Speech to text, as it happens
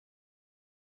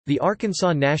The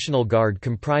Arkansas National Guard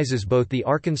comprises both the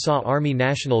Arkansas Army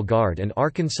National Guard and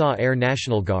Arkansas Air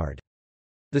National Guard.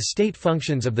 The state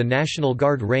functions of the National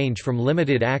Guard range from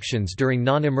limited actions during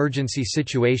non-emergency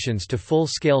situations to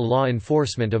full-scale law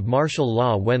enforcement of martial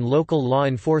law when local law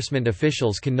enforcement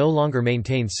officials can no longer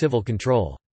maintain civil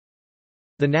control.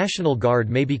 The National Guard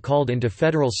may be called into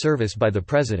federal service by the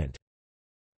President.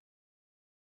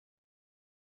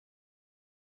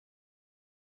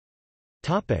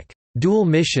 Dual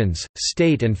missions,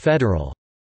 state and federal.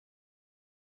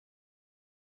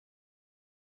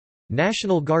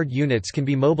 National Guard units can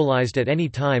be mobilized at any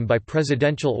time by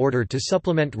presidential order to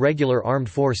supplement regular armed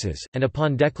forces, and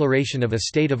upon declaration of a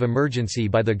state of emergency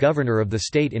by the governor of the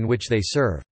state in which they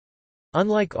serve.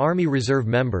 Unlike Army Reserve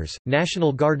members,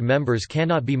 National Guard members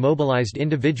cannot be mobilized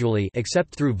individually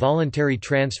except through voluntary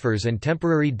transfers and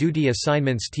temporary duty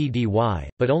assignments (TDY),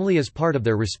 but only as part of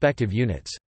their respective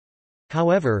units.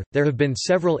 However, there have been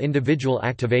several individual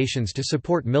activations to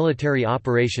support military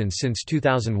operations since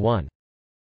 2001.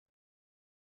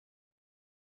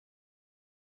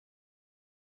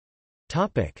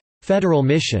 Federal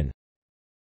mission.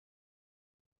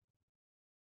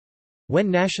 When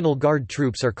National Guard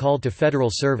troops are called to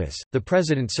federal service, the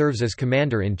President serves as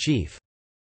Commander-in-Chief.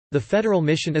 The federal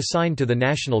mission assigned to the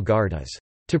National Guard is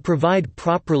to provide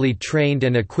properly trained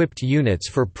and equipped units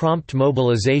for prompt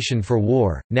mobilization for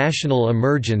war, national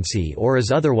emergency or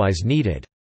as otherwise needed.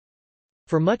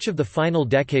 For much of the final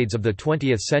decades of the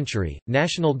 20th century,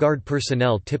 National Guard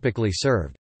personnel typically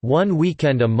served 1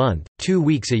 weekend a month, 2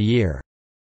 weeks a year,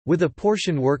 with a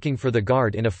portion working for the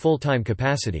Guard in a full-time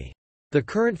capacity. The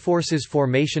current forces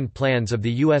formation plans of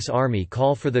the U.S. Army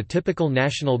call for the typical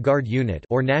National Guard unit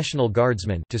or National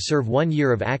Guardsman to serve 1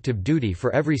 year of active duty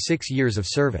for every 6 years of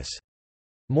service.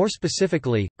 More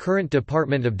specifically, current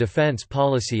Department of Defense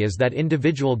policy is that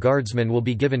individual Guardsmen will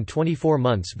be given 24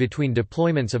 months between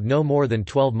deployments of no more than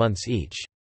 12 months each.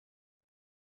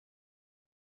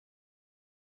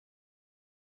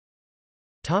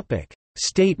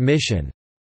 State mission.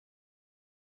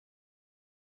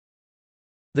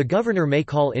 The governor may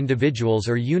call individuals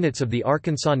or units of the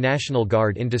Arkansas National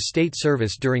Guard into state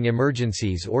service during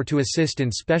emergencies or to assist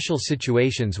in special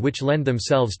situations which lend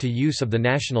themselves to use of the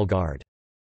National Guard.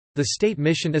 The state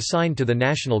mission assigned to the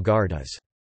National Guard is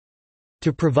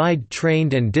to provide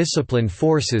trained and disciplined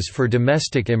forces for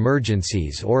domestic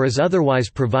emergencies or as otherwise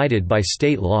provided by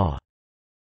state law.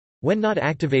 When not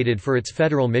activated for its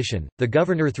federal mission, the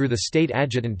governor through the state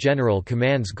adjutant general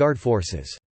commands Guard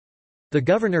forces. The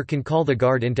governor can call the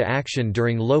Guard into action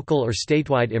during local or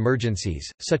statewide emergencies,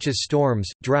 such as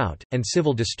storms, drought, and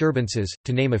civil disturbances,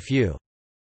 to name a few.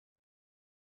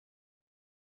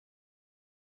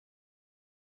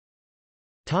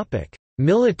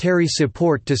 Military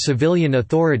support to civilian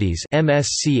authorities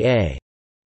 (MSCA).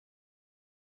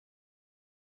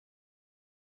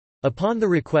 Upon the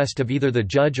request of either the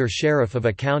judge or sheriff of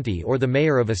a county or the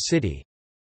mayor of a city,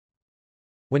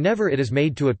 whenever it is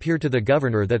made to appear to the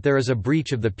governor that there is a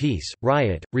breach of the peace,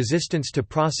 riot, resistance to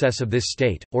process of this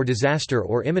state, or disaster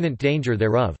or imminent danger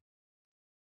thereof,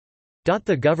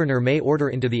 the governor may order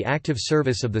into the active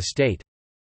service of the state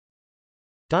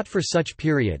for such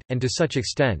period, and to such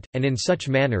extent, and in such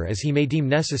manner as he may deem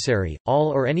necessary, all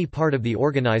or any part of the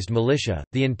organized militia.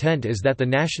 The intent is that the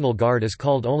National Guard is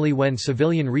called only when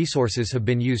civilian resources have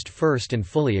been used first and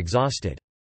fully exhausted.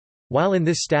 While in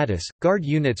this status, Guard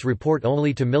units report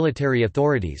only to military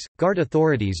authorities, Guard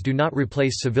authorities do not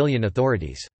replace civilian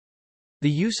authorities. The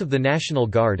use of the National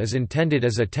Guard is intended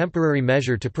as a temporary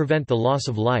measure to prevent the loss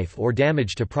of life or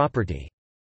damage to property.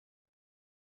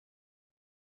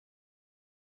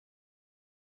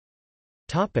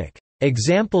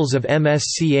 Examples of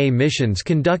MSCA missions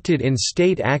conducted in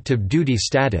state active duty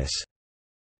status.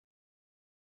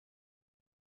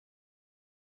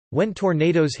 When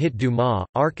tornadoes hit Dumas,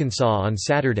 Arkansas on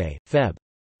Saturday, Feb.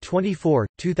 24,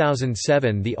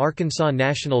 2007, the Arkansas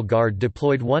National Guard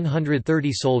deployed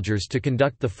 130 soldiers to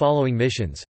conduct the following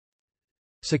missions: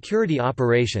 security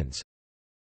operations,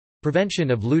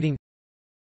 prevention of looting,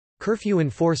 curfew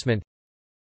enforcement,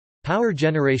 power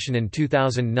generation. In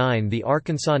 2009, the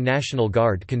Arkansas National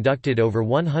Guard conducted over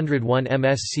 101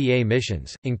 MSCA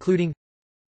missions, including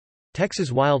Texas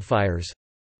wildfires,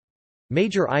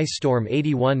 Major Ice Storm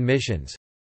 81 missions,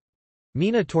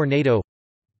 Mina tornado,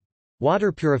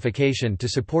 water purification to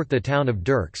support the town of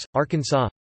Dierks, Arkansas,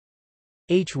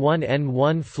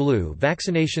 H1N1 flu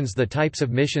vaccinations. The types of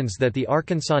missions that the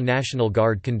Arkansas National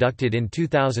Guard conducted in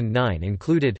 2009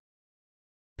 included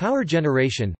power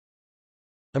generation,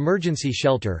 emergency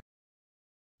shelter,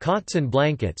 cots and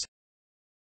blankets,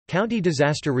 County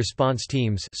disaster response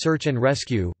teams, search and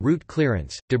rescue, route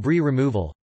clearance, debris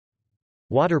removal.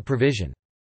 Water provision.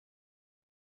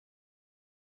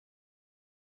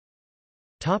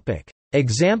 Topic: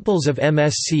 Examples of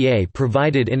MSCA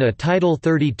provided in a Title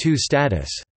 32 status.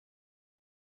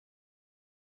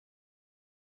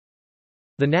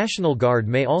 The National Guard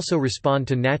may also respond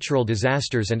to natural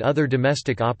disasters and other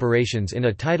domestic operations in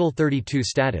a Title 32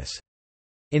 status.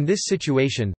 In this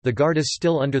situation, the Guard is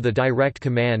still under the direct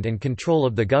command and control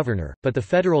of the Governor, but the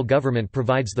federal government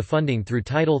provides the funding through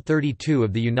Title 32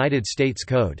 of the United States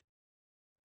Code.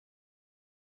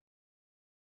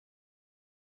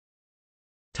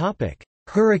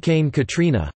 Hurricane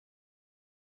Katrina.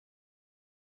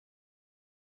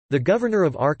 The governor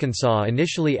of Arkansas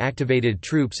initially activated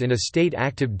troops in a state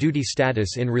active duty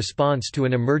status in response to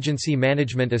an Emergency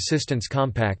Management Assistance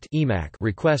Compact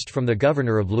request from the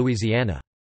governor of Louisiana.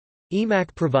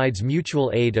 EMAC provides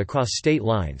mutual aid across state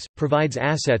lines, provides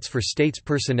assets for states'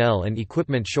 personnel and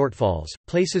equipment shortfalls,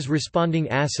 places responding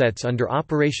assets under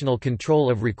operational control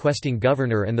of requesting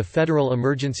governor, and the Federal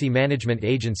Emergency Management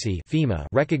Agency (FEMA)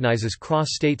 recognizes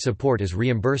cross-state support as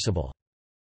reimbursable.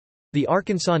 The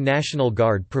Arkansas National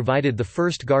Guard provided the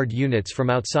first Guard units from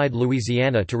outside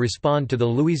Louisiana to respond to the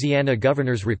Louisiana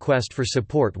governor's request for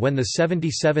support when the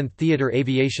 77th Theater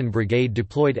Aviation Brigade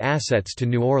deployed assets to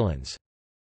New Orleans.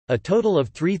 A total of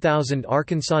 3,000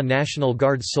 Arkansas National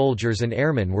Guard soldiers and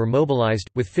airmen were mobilized,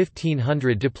 with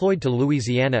 1,500 deployed to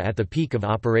Louisiana at the peak of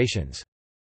operations.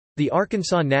 The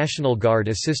Arkansas National Guard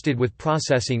assisted with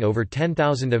processing over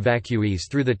 10,000 evacuees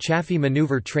through the Chaffee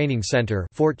Maneuver Training Center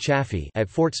Fort Chaffee at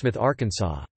Fort Smith,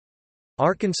 Arkansas.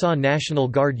 Arkansas National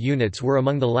Guard units were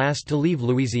among the last to leave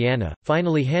Louisiana,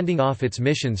 finally handing off its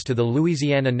missions to the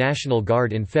Louisiana National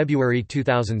Guard in February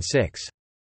 2006.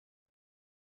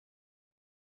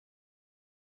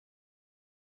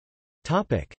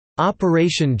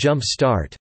 Operation Jump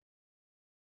Start.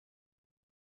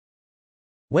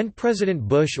 When President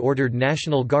Bush ordered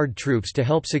National Guard troops to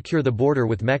help secure the border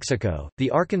with Mexico, the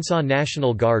Arkansas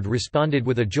National Guard responded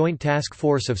with a joint task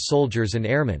force of soldiers and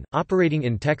airmen, operating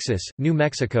in Texas, New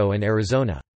Mexico and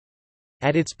Arizona.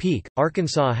 At its peak,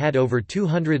 Arkansas had over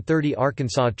 230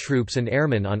 Arkansas troops and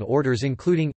airmen on orders,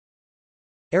 including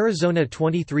Arizona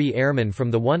 23 airmen from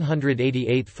the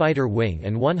 188th Fighter Wing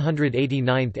and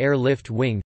 189th Air Lift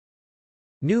Wing,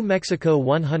 New Mexico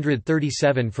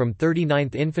 137 from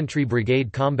 39th Infantry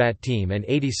Brigade Combat Team and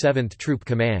 87th Troop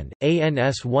Command,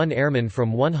 ANS-1 airmen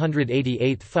from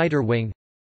 188th Fighter Wing,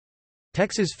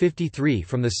 Texas 53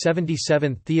 from the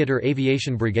 77th Theater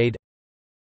Aviation Brigade,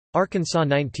 Arkansas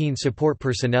 19 support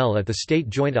personnel at the State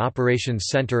Joint Operations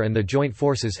Center and the Joint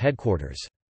Forces Headquarters.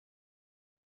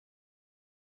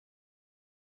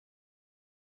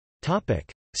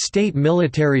 State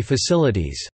military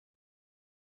facilities.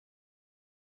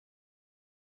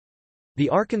 The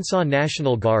Arkansas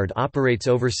National Guard operates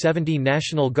over 70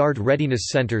 National Guard Readiness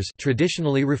Centers,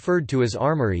 traditionally referred to as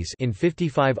armories, in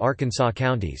 55 Arkansas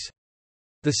counties.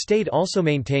 The state also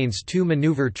maintains 2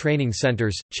 maneuver training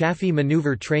centers, Chaffee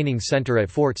Maneuver Training Center at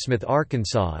Fort Smith,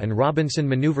 Arkansas and Robinson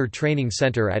Maneuver Training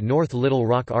Center at North Little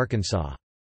Rock, Arkansas.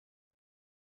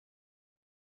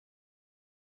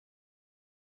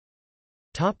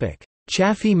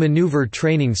 Chaffee Maneuver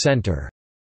Training Center.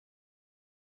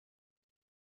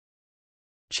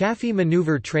 Chaffee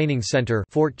Maneuver Training Center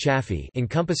Fort Chaffee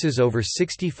encompasses over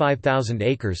 65,000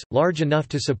 acres, large enough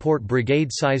to support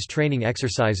brigade-size training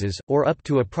exercises, or up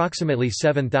to approximately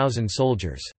 7,000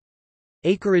 soldiers.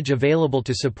 Acreage available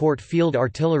to support field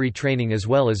artillery training as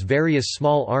well as various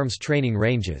small arms training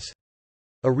ranges.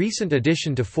 A recent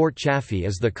addition to Fort Chaffee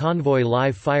is the Convoy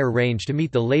Live Fire Range to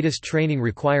meet the latest training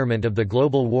requirement of the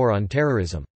global war on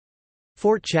terrorism.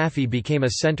 Fort Chaffee became a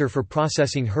center for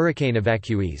processing hurricane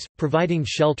evacuees, providing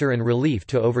shelter and relief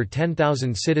to over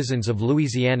 10,000 citizens of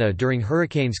Louisiana during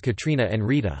Hurricanes Katrina and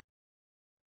Rita.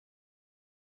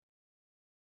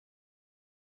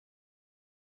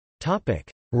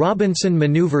 Robinson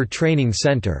Maneuver Training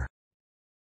Center.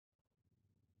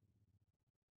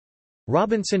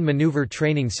 Robinson Maneuver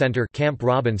Training Center Camp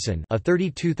Robinson, a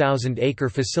 32,000-acre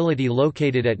facility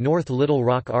located at North Little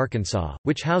Rock, Arkansas,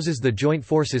 which houses the Joint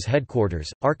Forces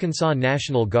Headquarters, Arkansas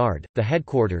National Guard, the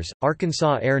Headquarters,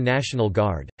 Arkansas Air National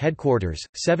Guard, Headquarters,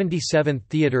 77th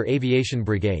Theater Aviation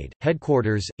Brigade,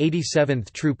 Headquarters,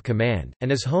 87th Troop Command,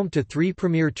 and is home to 3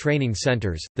 premier training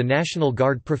centers, the National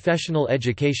Guard Professional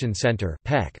Education Center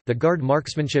 (PEC), the Guard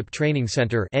Marksmanship Training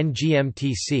Center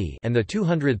 (NGMTC), and the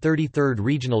 233rd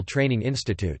Regional Training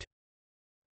Institute.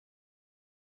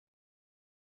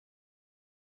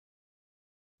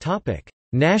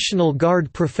 National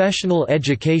Guard Professional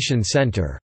Education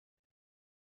Center.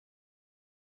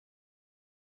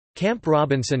 Camp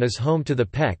Robinson is home to the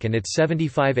PEC and its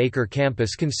 75-acre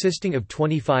campus consisting of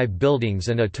 25 buildings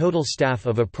and a total staff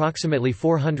of approximately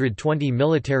 420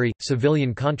 military,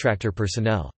 civilian contractor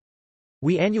personnel.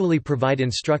 We annually provide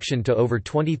instruction to over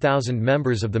 20,000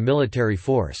 members of the military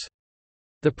force.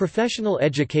 The Professional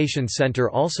Education Center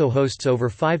also hosts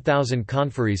over 5,000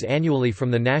 conferees annually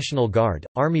from the National Guard,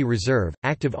 Army Reserve,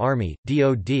 Active Army,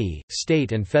 DoD,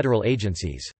 state and federal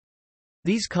agencies.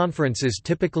 These conferences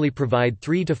typically provide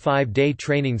 3 to 5 day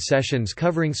training sessions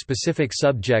covering specific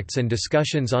subjects and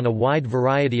discussions on a wide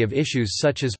variety of issues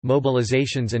such as,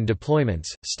 mobilizations and deployments,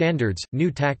 standards,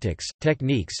 new tactics,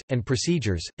 techniques, and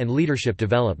procedures, and leadership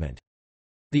development.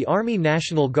 The Army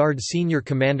National Guard Senior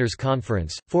Commanders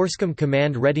Conference, Forscom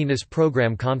Command Readiness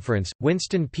Program Conference,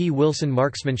 Winston P. Wilson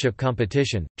Marksmanship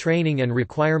Competition, Training and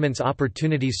Requirements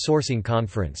Opportunities Sourcing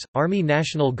Conference, Army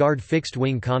National Guard Fixed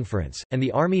Wing Conference, and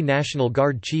the Army National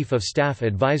Guard Chief of Staff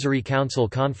Advisory Council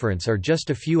Conference are just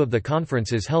a few of the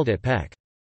conferences held at PEC.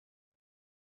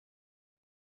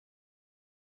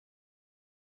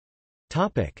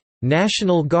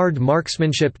 National Guard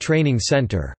Marksmanship Training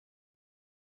Center.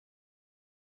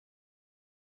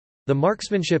 The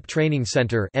Marksmanship Training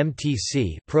Center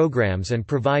 (MTC) programs and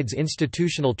provides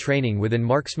institutional training within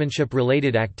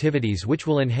marksmanship-related activities which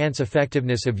will enhance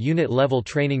effectiveness of unit-level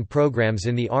training programs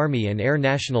in the Army and Air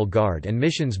National Guard and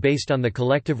missions based on the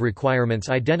collective requirements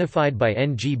identified by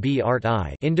NGB Art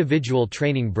I Individual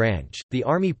Training Branch, the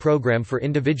Army Program for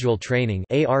Individual Training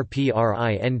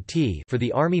 (ARPRINT) for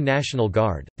the Army National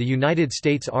Guard, the United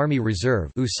States Army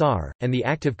Reserve (USAR), and the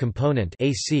Active Component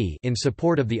 (AC) in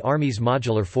support of the Army's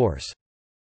modular force.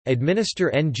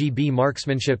 Administer NGB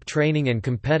marksmanship training and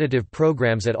competitive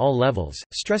programs at all levels,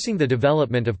 stressing the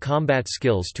development of combat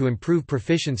skills to improve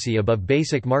proficiency above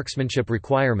basic marksmanship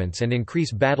requirements and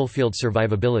increase battlefield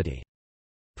survivability.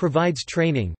 Provides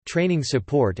training, training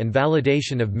support and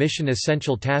validation of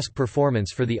mission-essential task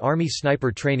performance for the Army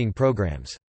sniper training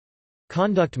programs.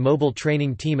 Conduct mobile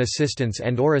training team assistance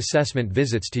and/or assessment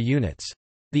visits to units.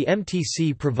 The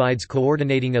MTC provides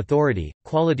coordinating authority,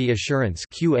 quality assurance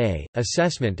 (QA),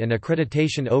 assessment and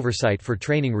accreditation oversight for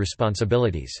training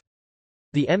responsibilities.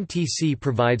 The MTC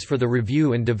provides for the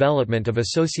review and development of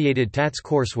associated TATS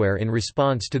courseware in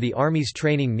response to the Army's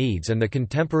training needs and the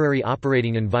contemporary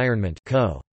operating environment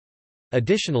 (CO).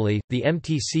 Additionally, the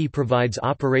MTC provides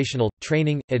operational,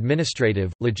 training,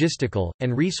 administrative, logistical,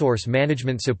 and resource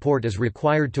management support as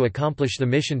required to accomplish the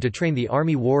mission to train the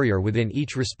Army warrior within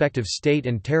each respective state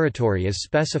and territory as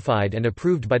specified and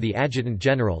approved by the Adjutant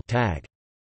General (TAG).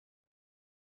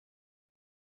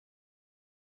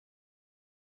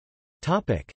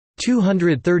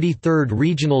 233rd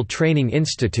Regional Training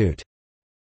Institute.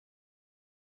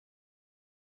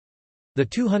 The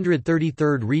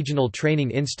 233rd Regional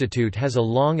Training Institute has a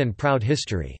long and proud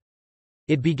history.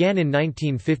 It began in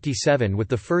 1957 with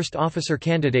the first officer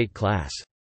candidate class.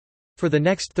 For the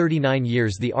next 39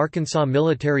 years the Arkansas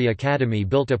Military Academy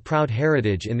built a proud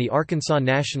heritage in the Arkansas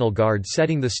National Guard,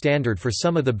 setting the standard for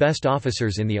some of the best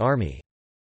officers in the Army.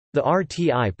 The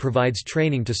RTI provides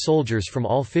training to soldiers from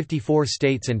all 54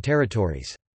 states and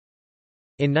territories.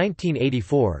 In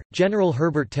 1984, General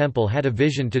Herbert Temple had a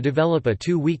vision to develop a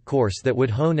 2-week course that would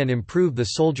hone and improve the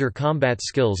soldier combat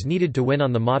skills needed to win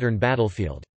on the modern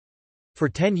battlefield. For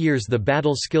 10 years the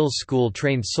Battle Skills School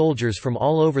trained soldiers from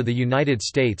all over the United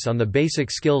States on the basic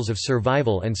skills of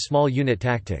survival and small unit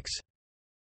tactics.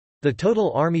 The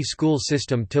total Army school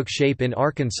system took shape in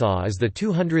Arkansas as the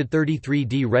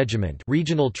 233d Regiment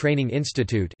Regional Training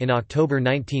Institute in October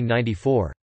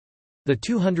 1994. The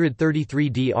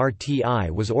 233d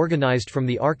RTI was organized from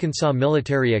the Arkansas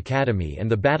Military Academy and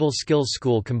the Battle Skills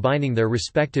School, combining their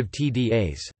respective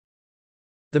TDAs.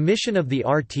 The mission of the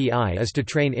RTI is to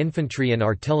train infantry and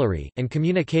artillery, and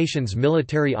communications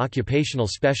military occupational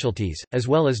specialties, as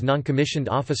well as non-commissioned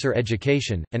officer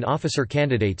education, and officer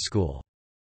candidate school.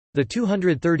 The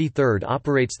 233rd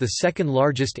operates the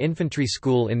second-largest infantry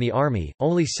school in the Army,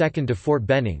 only second to Fort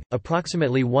Benning.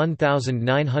 Approximately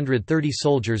 1,930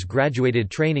 soldiers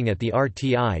graduated training at the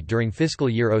RTI during fiscal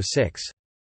year 06.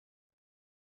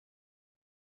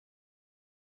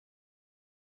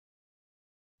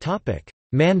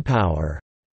 Manpower.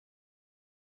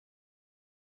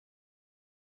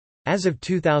 As of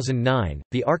 2009,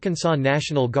 the Arkansas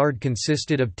National Guard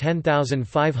consisted of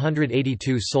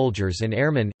 10,582 soldiers and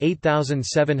airmen.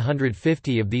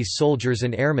 8,750 of these soldiers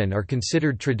and airmen are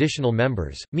considered traditional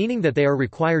members, meaning that they are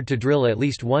required to drill at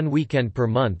least 1 weekend per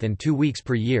month and 2 weeks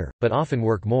per year, but often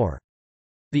work more.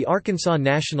 The Arkansas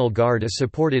National Guard is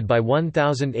supported by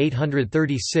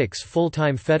 1,836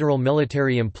 full-time federal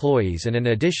military employees and an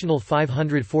additional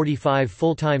 545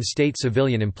 full-time state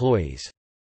civilian employees.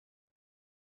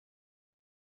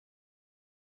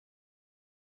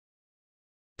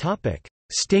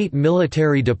 State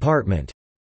Military Department.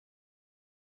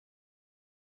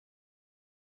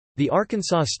 The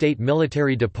Arkansas State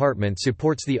Military Department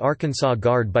supports the Arkansas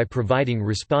Guard by providing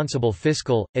responsible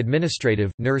fiscal,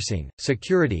 administrative, nursing,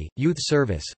 security, youth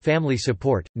service, family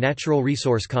support, natural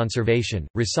resource conservation,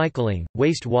 recycling,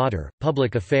 wastewater,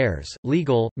 public affairs,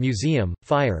 legal, museum,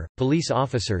 fire, police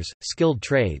officers, skilled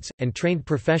trades, and trained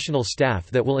professional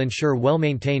staff that will ensure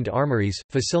well-maintained armories,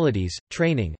 facilities,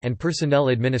 training, and personnel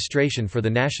administration for the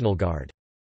National Guard.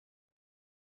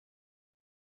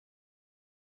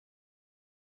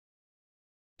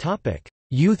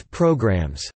 Youth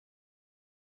programs.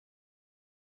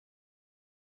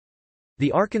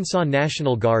 The Arkansas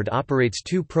National Guard operates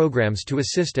 2 programs to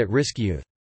assist at-risk youth.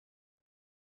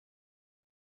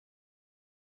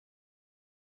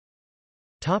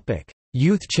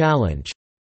 Youth Challenge.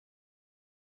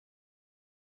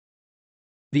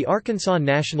 The Arkansas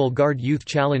National Guard Youth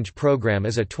Challenge Program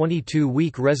is a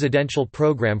 22-week residential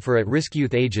program for at-risk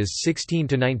youth ages 16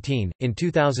 to 19. In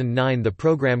 2009, the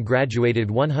program graduated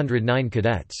 109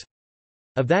 cadets.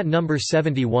 Of that number,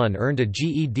 71 earned a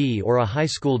GED or a high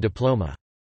school diploma.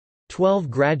 12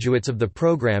 graduates of the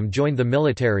program joined the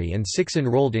military and 6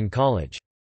 enrolled in college.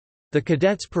 The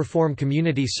cadets perform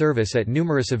community service at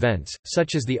numerous events,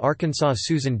 such as the Arkansas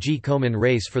Susan G. Komen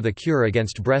Race for the Cure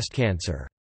Against Breast Cancer.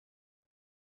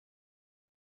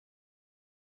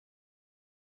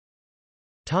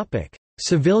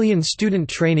 Civilian Student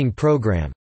Training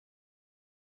Program.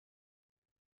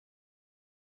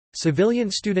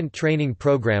 Civilian Student Training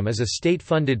Program is a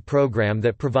state-funded program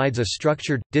that provides a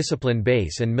structured,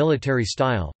 discipline-based and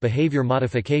military-style, behavior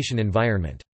modification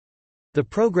environment. The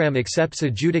program accepts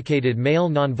adjudicated male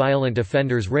nonviolent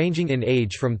offenders ranging in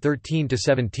age from 13 to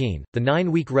 17. The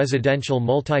 9-week residential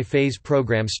multi-phase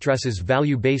program stresses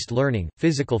value-based learning,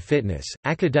 physical fitness,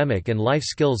 academic and life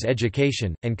skills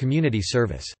education, and community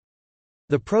service.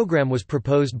 The program was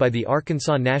proposed by the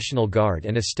Arkansas National Guard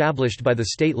and established by the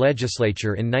state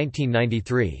legislature in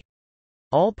 1993.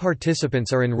 All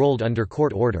participants are enrolled under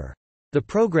court order. The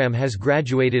program has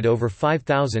graduated over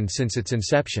 5,000 since its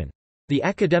inception. The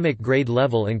academic grade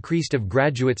level increased of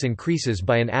graduates increases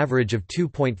by an average of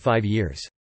 2.5 years.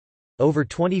 Over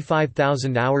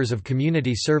 25,000 hours of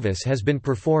community service has been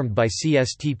performed by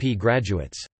CSTP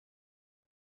graduates.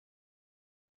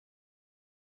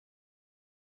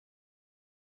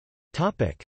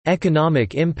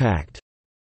 Economic impact.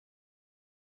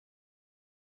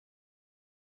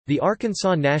 The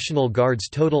Arkansas National Guard's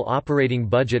total operating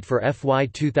budget for FY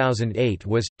 2008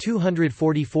 was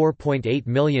 $244.8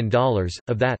 million.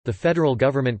 Of that, the federal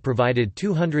government provided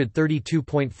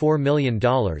 $232.4 million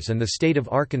and the state of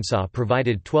Arkansas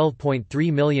provided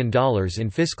 $12.3 million in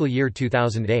fiscal year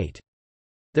 2008.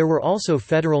 There were also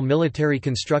federal military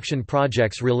construction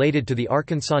projects related to the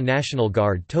Arkansas National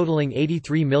Guard totaling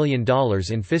 $83 million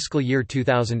in fiscal year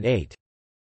 2008.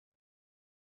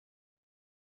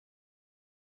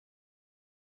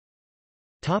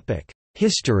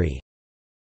 History.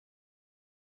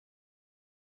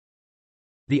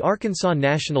 The Arkansas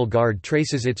National Guard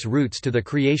traces its roots to the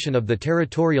creation of the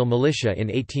Territorial Militia in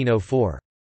 1804.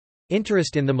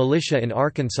 Interest in the militia in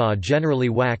Arkansas generally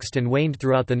waxed and waned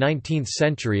throughout the 19th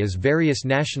century as various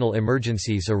national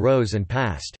emergencies arose and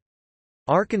passed.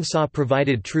 Arkansas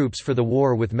provided troops for the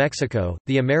war with Mexico,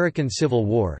 the American Civil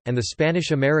War, and the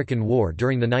Spanish-American War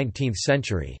during the 19th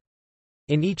century.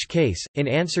 In each case, in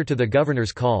answer to the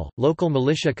governor's call, local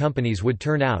militia companies would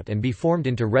turn out and be formed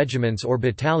into regiments or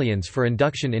battalions for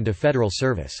induction into federal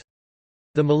service.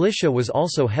 The militia was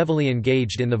also heavily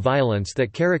engaged in the violence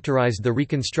that characterized the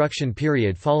Reconstruction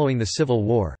period following the Civil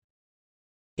War.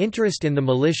 Interest in the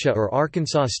militia or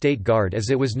Arkansas State Guard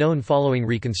as it was known following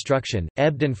Reconstruction,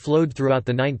 ebbed and flowed throughout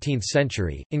the 19th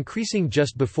century, increasing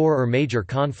just before or major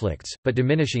conflicts, but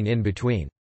diminishing in between.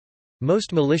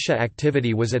 Most militia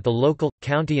activity was at the local,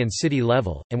 county and city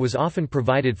level, and was often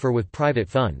provided for with private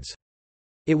funds.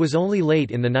 It was only late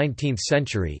in the 19th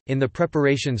century, in the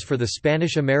preparations for the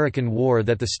Spanish-American War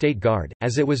that the State Guard,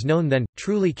 as it was known then,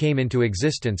 truly came into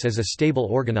existence as a stable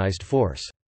organized force.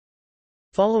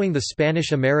 Following the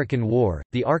Spanish-American War,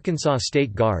 the Arkansas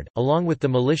State Guard, along with the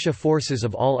militia forces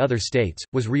of all other states,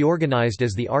 was reorganized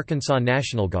as the Arkansas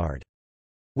National Guard.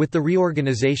 With the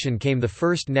reorganization came the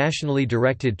first nationally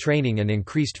directed training and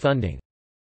increased funding.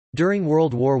 During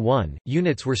World War I,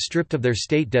 units were stripped of their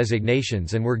state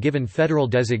designations and were given federal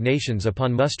designations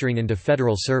upon mustering into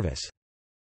federal service.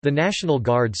 The National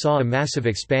Guard saw a massive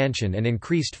expansion and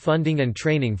increased funding and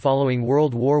training following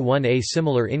World War I. A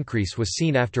similar increase was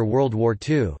seen after World War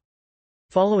II.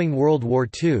 Following World War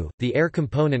II, the air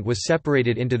component was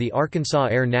separated into the Arkansas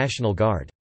Air National Guard.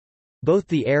 Both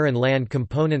the air and land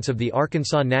components of the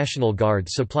Arkansas National Guard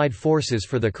supplied forces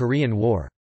for the Korean War.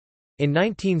 In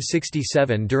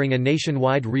 1967, during a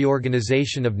nationwide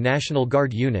reorganization of National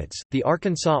Guard units, the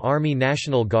Arkansas Army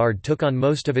National Guard took on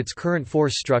most of its current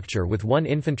force structure with one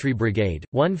infantry brigade,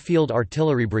 one field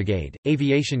artillery brigade,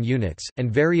 aviation units,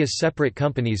 and various separate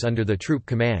companies under the troop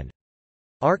command.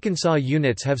 Arkansas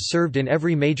units have served in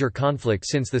every major conflict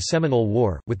since the Seminole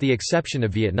War, with the exception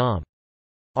of Vietnam.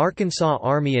 Arkansas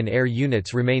Army and Air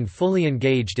units remain fully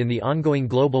engaged in the ongoing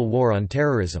global war on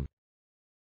terrorism.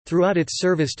 Throughout its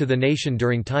service to the nation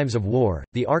during times of war,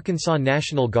 the Arkansas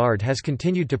National Guard has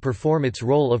continued to perform its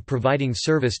role of providing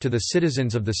service to the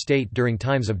citizens of the state during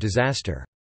times of disaster.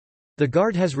 The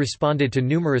Guard has responded to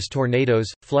numerous tornadoes,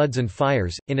 floods and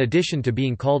fires, in addition to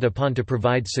being called upon to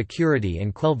provide security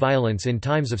and quell violence in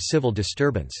times of civil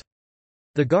disturbance.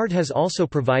 The Guard has also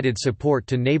provided support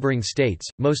to neighboring states,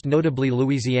 most notably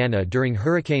Louisiana during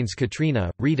Hurricanes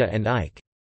Katrina, Rita and Ike.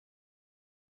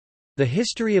 The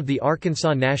history of the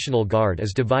Arkansas National Guard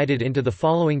is divided into the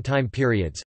following time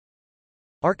periods: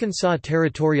 Arkansas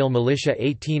Territorial Militia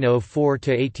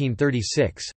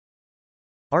 1804–1836,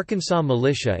 Arkansas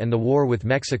Militia and the War with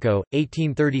Mexico,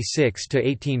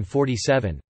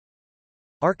 1836–1847,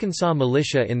 Arkansas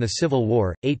Militia in the Civil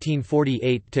War,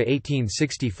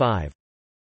 1848–1865,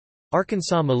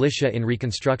 Arkansas Militia in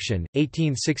Reconstruction,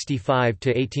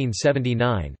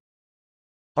 1865–1879,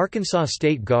 Arkansas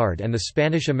State Guard and the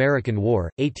Spanish–American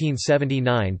War,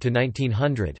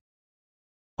 1879–1900,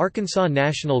 Arkansas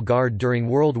National Guard during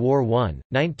World War I,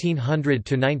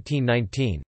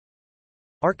 1900–1919,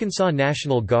 Arkansas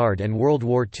National Guard and World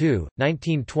War II,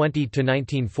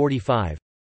 1920–1945,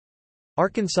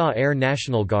 Arkansas Air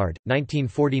National Guard,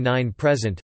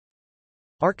 1949–present,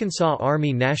 Arkansas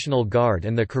Army National Guard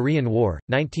and the Korean War,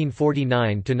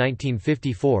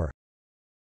 1949–1954,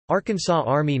 Arkansas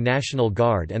Army National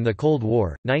Guard and the Cold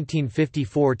War,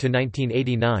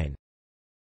 1954–1989,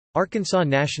 Arkansas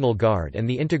National Guard and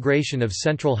the integration of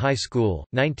Central High School,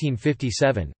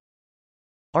 1957,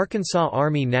 Arkansas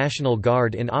Army National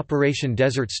Guard in Operation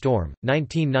Desert Storm,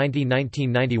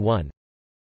 1990–1991,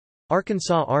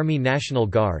 Arkansas Army National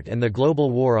Guard and the Global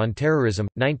War on Terrorism,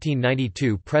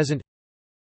 1992–present,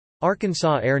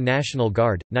 Arkansas Air National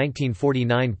Guard,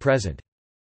 1949–present.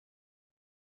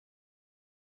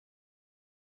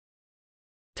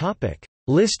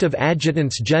 List of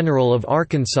Adjutants General of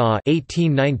Arkansas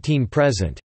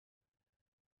 1819–present.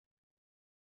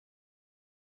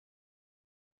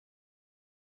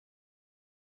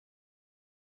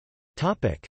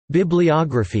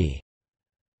 Bibliography.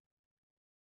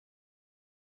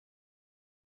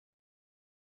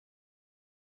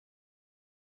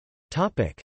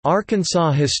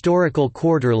 Arkansas Historical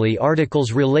Quarterly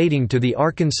articles relating to the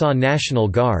Arkansas National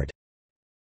Guard.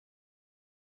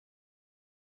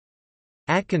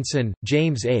 Atkinson,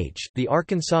 James H., The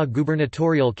Arkansas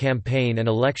Gubernatorial Campaign and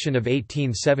Election of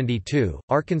 1872,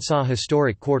 Arkansas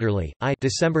Historic Quarterly,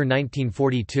 December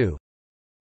 1942.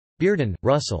 Bearden,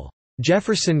 Russell.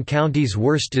 Jefferson County's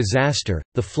Worst Disaster,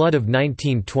 The Flood of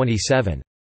 1927.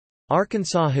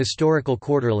 Arkansas Historical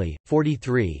Quarterly,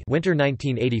 43 Winter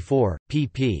 1984,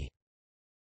 pp.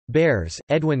 Bears,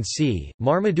 Edwin C.,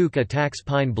 Marmaduke Attacks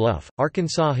Pine Bluff,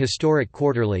 Arkansas Historic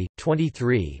Quarterly,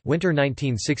 23 Winter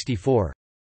 1964.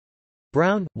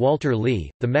 Brown, Walter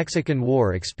Lee, The Mexican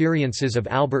War Experiences of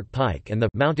Albert Pike and the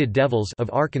Mounted Devils of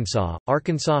Arkansas,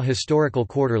 Arkansas Historical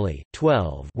Quarterly,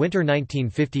 12 Winter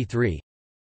 1953.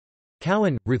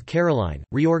 Cowan, Ruth Caroline,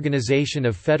 Reorganization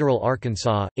of Federal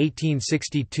Arkansas,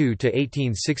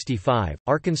 1862–1865,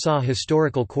 Arkansas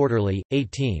Historical Quarterly,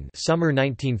 18 Summer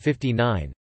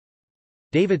 1959.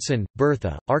 Davidson,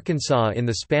 Bertha, Arkansas in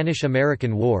the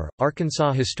Spanish–American War,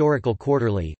 Arkansas Historical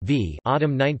Quarterly, v.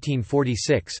 Autumn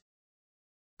 1946.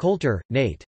 Coulter,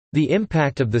 Nate. The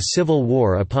Impact of the Civil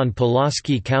War upon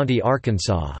Pulaski County,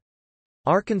 Arkansas.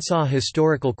 Arkansas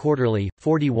Historical Quarterly,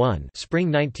 41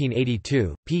 Spring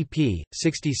 1982, pp.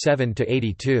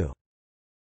 67–82.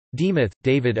 Demuth,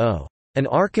 David O. An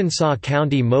Arkansas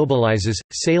County Mobilizes,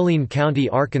 Saline County,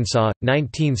 Arkansas,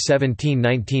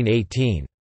 1917–1918.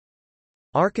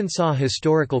 Arkansas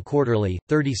Historical Quarterly,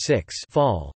 36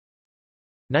 Fall.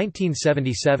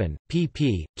 1977,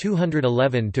 pp.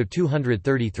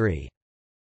 211–233.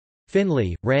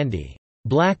 Finley, Randy.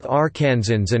 Black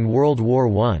Arkansans and World War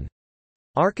I.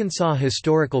 Arkansas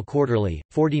Historical Quarterly,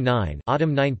 49,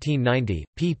 Autumn 1990,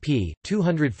 pp.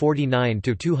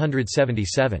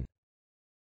 249–277.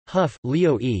 Huff,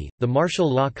 Leo E., The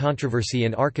Martial Law Controversy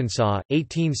in Arkansas,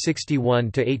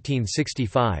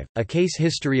 1861–1865, A Case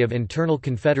History of Internal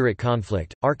Confederate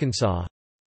Conflict, Arkansas.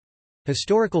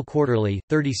 Historical Quarterly,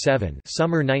 37,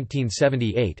 Summer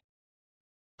 1978.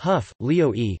 Huff,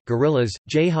 Leo E., Guerrillas,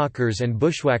 Jayhawkers and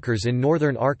Bushwhackers in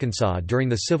Northern Arkansas During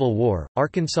the Civil War,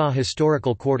 Arkansas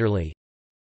Historical Quarterly.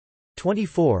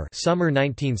 24, Summer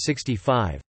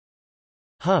 1965.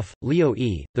 Huff, Leo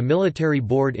E., The Military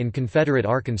Board in Confederate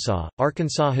Arkansas,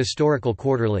 Arkansas Historical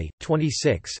Quarterly,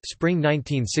 26, Spring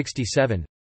 1967.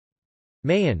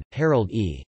 Mahan, Harold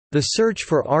E., The Search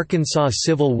for Arkansas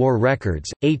Civil War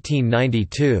Records,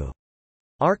 1892.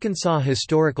 Arkansas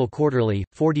Historical Quarterly,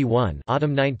 41,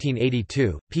 Autumn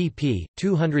 1982, pp.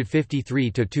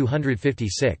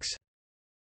 253–256.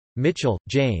 Mitchell,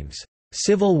 James.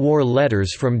 Civil War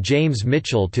Letters from James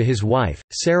Mitchell to His Wife,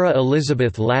 Sarah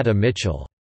Elizabeth Latta Mitchell.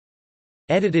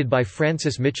 Edited by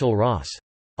Francis Mitchell Ross.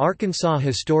 Arkansas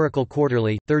Historical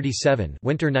Quarterly, 37,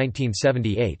 Winter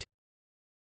 1978.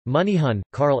 Moneyhun,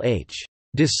 Carl H.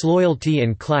 Disloyalty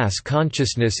and Class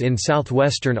Consciousness in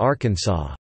Southwestern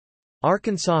Arkansas.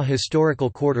 Arkansas Historical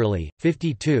Quarterly,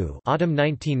 52, Autumn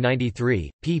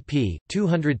 1993, pp.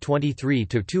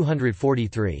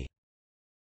 223–243.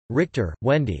 Richter,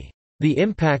 Wendy. The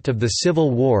Impact of the Civil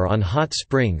War on Hot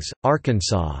Springs,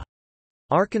 Arkansas.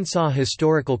 Arkansas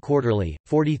Historical Quarterly,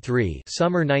 43,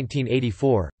 Summer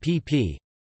 1984, pp.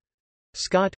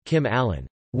 Scott, Kim Allen.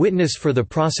 Witness for the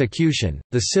Prosecution,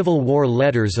 The Civil War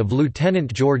Letters of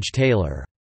Lieutenant George Taylor.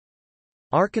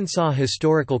 Arkansas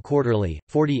Historical Quarterly,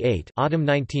 48, Autumn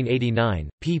 1989,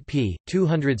 pp.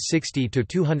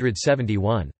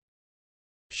 260–271.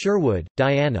 Sherwood,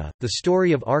 Diana, The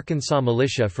Story of Arkansas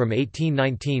Militia from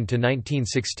 1819 to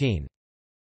 1916.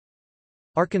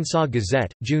 Arkansas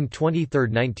Gazette, June 23,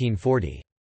 1940.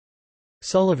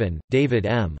 Sullivan, David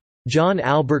M. John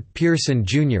Albert Pearson,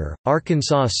 Jr.,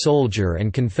 Arkansas Soldier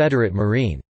and Confederate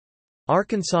Marine.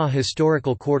 Arkansas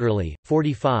Historical Quarterly,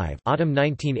 45, Autumn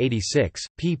 1986,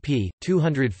 pp.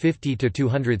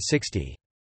 250–260.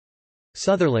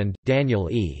 Sutherland,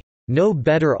 Daniel E. No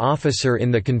Better Officer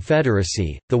in the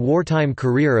Confederacy, The Wartime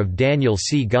Career of Daniel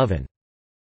C. Govan.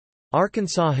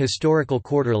 Arkansas Historical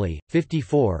Quarterly,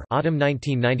 54, Autumn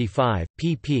 1995,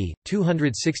 pp.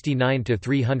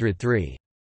 269–303.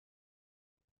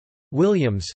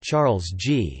 Williams, Charles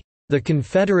G. The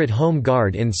Confederate Home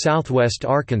Guard in Southwest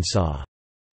Arkansas.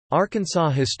 Arkansas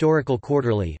Historical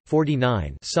Quarterly,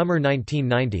 49, Summer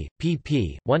 1990,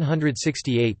 pp.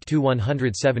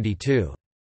 168–172.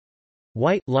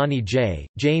 White, Lonnie J.,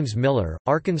 James Miller,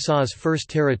 Arkansas's First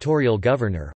Territorial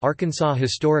Governor, Arkansas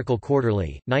Historical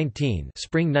Quarterly, 19,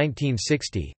 Spring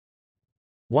 1960.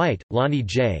 White, Lonnie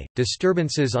J.,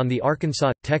 Disturbances on the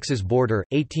Arkansas-Texas Border,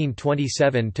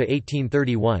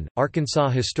 1827–1831, Arkansas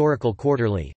Historical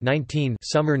Quarterly, 19,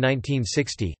 Summer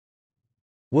 1960.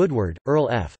 Woodward, Earl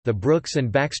F., The Brooks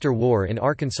and Baxter War in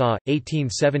Arkansas,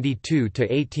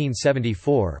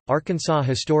 1872–1874, Arkansas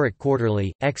Historic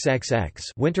Quarterly, XXX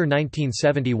Winter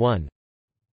 1971.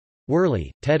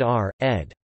 Worley, Ted R.,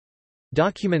 ed.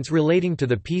 Documents Relating to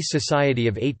the Peace Society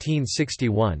of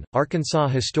 1861, Arkansas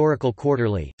Historical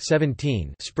Quarterly,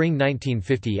 17, Spring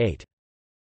 1958.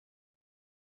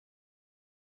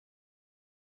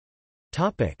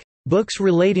 Books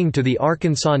relating to the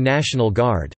Arkansas National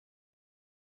Guard.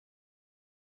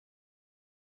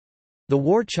 The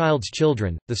War Child's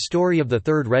Children, The Story of the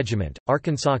 3rd Regiment,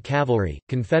 Arkansas Cavalry,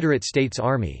 Confederate States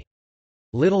Army.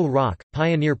 Little Rock,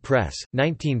 Pioneer Press,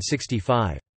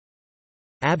 1965.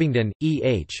 Abingdon, E.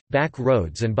 H., Back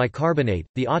Roads and Bicarbonate,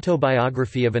 The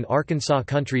Autobiography of an Arkansas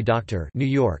Country Doctor, New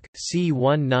York, C.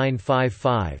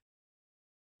 1955.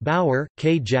 Bauer,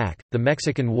 K. Jack, The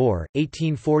Mexican War,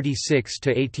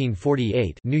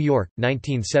 1846–1848, New York,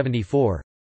 1974.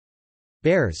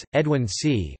 Bears, Edwin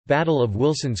C., Battle of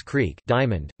Wilson's Creek,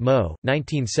 Diamond, Mo.,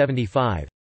 1975.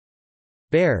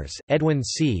 Bears, Edwin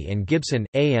C. and Gibson,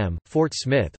 A.M., Fort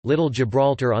Smith, Little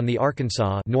Gibraltar on the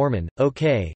Arkansas, Norman,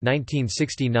 O.K.,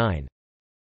 1969.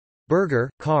 Berger,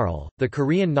 Carl, The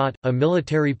Korean Knot, A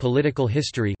Military Political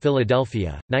History,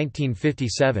 Philadelphia,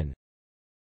 1957.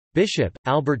 Bishop,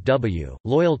 Albert W.,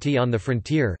 Loyalty on the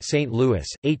Frontier, St. Louis,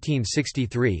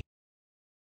 1863.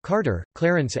 Carter,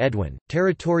 Clarence Edwin,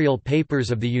 Territorial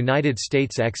Papers of the United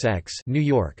States XX, New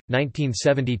York,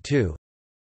 1972.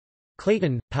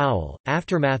 Clayton, Powell,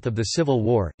 Aftermath of the Civil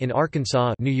War, in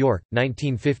Arkansas, New York,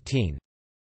 1915.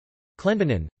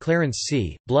 Clendenin, Clarence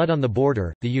C., Blood on the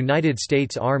Border, The United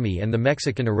States Army and the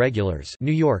Mexican Irregulars,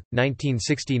 New York,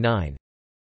 1969.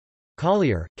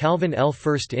 Collier, Calvin L.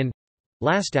 First in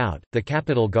Last Out, The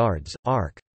Capitol Guards,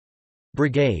 Ark.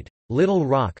 Brigade. Little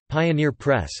Rock, Pioneer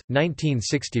Press,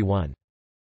 1961.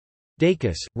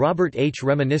 Dacus, Robert H.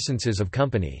 Reminiscences of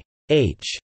Company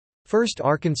H. 1st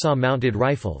Arkansas Mounted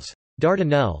Rifles.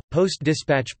 Dardanelle,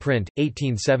 Post-Dispatch Print,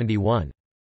 1871.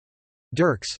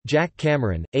 Dirks, Jack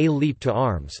Cameron, A Leap to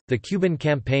Arms, The Cuban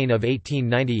Campaign of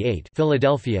 1898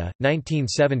 Philadelphia,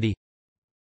 1970.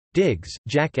 Diggs,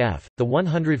 Jack F., The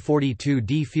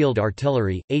 142d Field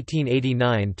Artillery,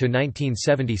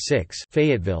 1889–1976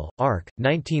 Fayetteville, Ark.,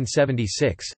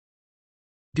 1976.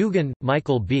 Dugan,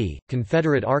 Michael B.,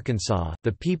 Confederate Arkansas,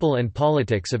 The People and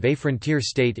Politics of a Frontier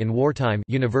State in Wartime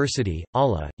University,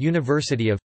 Alla, University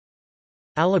of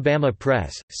Alabama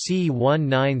Press, C.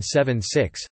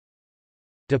 1976.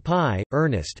 DePie,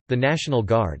 Ernest, The National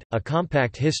Guard, A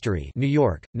Compact History New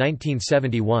York,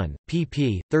 1971,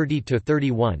 pp.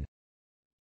 30–31.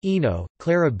 Eno,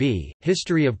 Clara B.,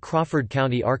 History of Crawford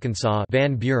County, Arkansas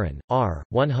Van Buren, R.,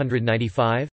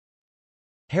 195.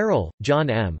 Harrell, John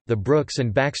M., The Brooks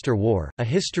and Baxter War, A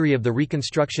History of the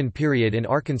Reconstruction Period in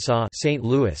Arkansas St.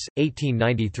 Louis,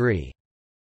 1893.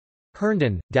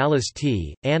 Herndon, Dallas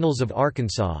T., Annals of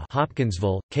Arkansas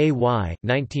Hopkinsville, K.Y.,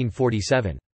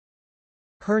 1947.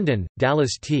 Herndon,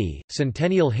 Dallas T.,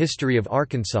 Centennial History of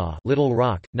Arkansas Little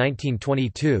Rock,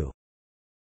 1922.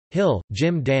 Hill,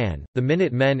 Jim Dan, The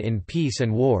Minute Men in Peace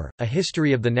and War, A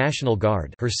History of the National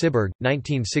Guard Harrisburg,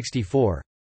 1964.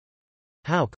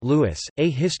 Houck, Lewis, A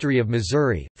History of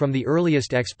Missouri, From the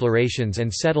Earliest Explorations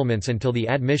and Settlements Until the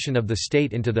Admission of the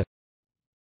State into the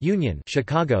Union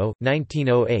Chicago,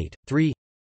 1908, 3.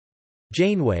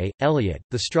 Janeway, Elliot,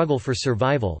 The Struggle for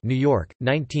Survival New York,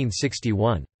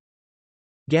 1961.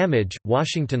 Gamage,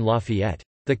 Washington Lafayette.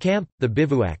 The Camp, the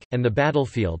Bivouac, and the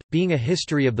Battlefield, Being a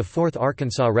History of the 4th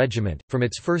Arkansas Regiment, from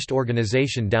its first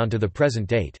organization down to the present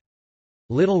date.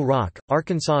 Little Rock,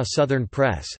 Arkansas Southern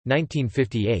Press,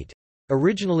 1958.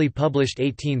 Originally published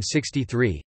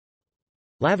 1863.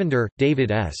 Lavender,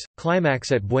 David S.,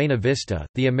 Climax at Buena Vista,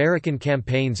 The American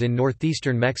Campaigns in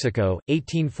Northeastern Mexico,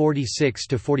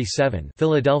 1846–47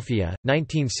 Philadelphia,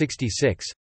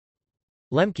 1966.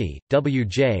 Lemke, W.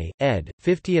 J., ed.,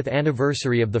 50th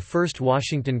Anniversary of the 1st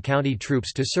Washington County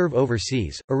Troops to Serve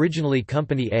Overseas, originally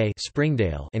Company A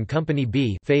Springdale and Company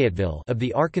B Fayetteville of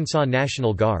the Arkansas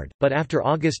National Guard, but after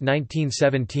August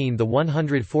 1917 the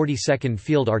 142nd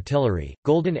Field Artillery,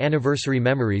 Golden Anniversary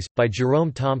Memories, by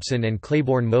Jerome Thompson and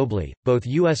Claiborne Mobley, both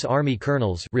U.S. Army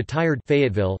colonels retired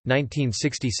Fayetteville,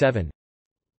 1967.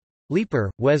 Leeper,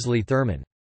 Wesley Thurman.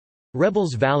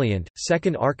 Rebels Valiant,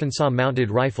 2nd Arkansas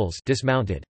Mounted Rifles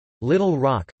dismounted. Little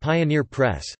Rock, Pioneer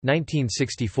Press,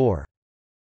 1964.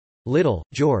 Little,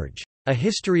 George. A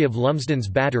History of Lumsden's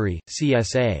Battery,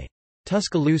 CSA.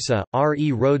 Tuscaloosa, R.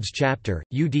 E. Rhodes Chapter,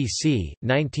 UDC,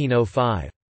 1905.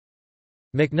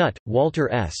 McNutt,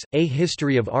 Walter S., A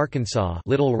History of Arkansas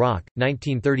Little Rock,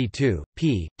 1932,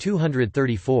 p.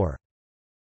 234.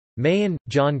 Mahan,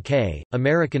 John K.,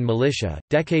 American Militia,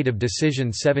 Decade of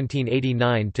Decision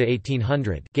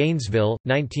 1789–1800 Gainesville,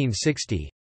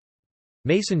 1960.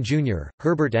 Mason, Jr.,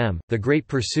 Herbert M., The Great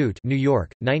Pursuit New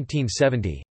York,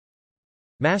 1970.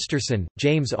 Masterson,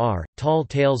 James R., Tall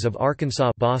Tales of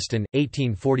Arkansas Boston,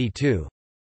 1842.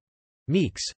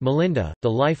 Meeks, Melinda, The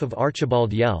Life of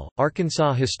Archibald Yell,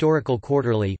 Arkansas Historical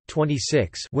Quarterly,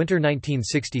 26 Winter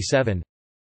 1967.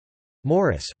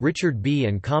 Morris, Richard B.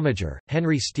 and Commager,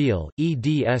 Henry Steele,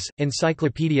 eds.,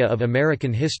 Encyclopedia of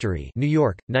American History New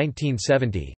York,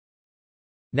 1970.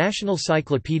 National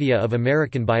Cyclopedia of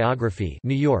American Biography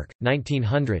New York,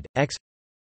 1900, X.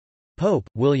 Pope,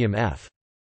 William F.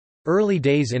 Early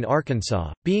Days in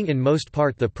Arkansas, being in most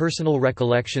part the personal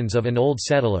recollections of an old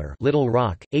settler Little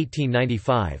Rock,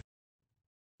 1895.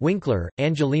 Winkler,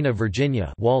 Angelina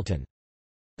Virginia Walton.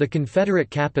 The Confederate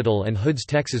Capital and Hood's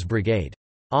Texas Brigade.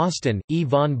 Austin, E.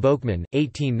 von Boekman,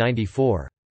 1894.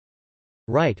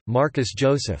 Wright, Marcus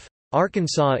Joseph.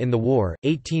 Arkansas in the War,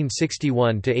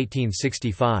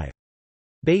 1861–1865.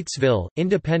 Batesville,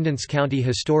 Independence County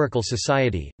Historical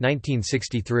Society,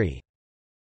 1963.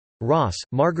 Ross,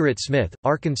 Margaret Smith,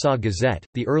 Arkansas Gazette,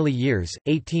 The Early Years,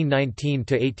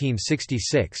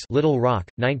 1819–1866 Little Rock,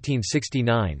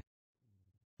 1969.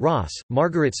 Ross,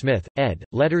 Margaret Smith, ed.,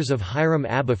 Letters of Hiram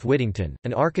Abiff Whittington,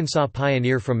 an Arkansas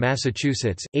pioneer from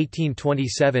Massachusetts,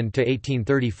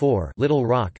 1827–1834 Little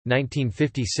Rock,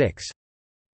 1956.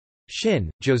 Shin,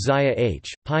 Josiah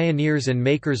H., Pioneers and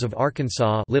Makers of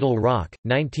Arkansas Little Rock,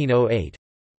 1908.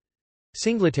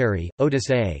 Singletary,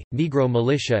 Otis A., Negro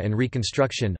Militia and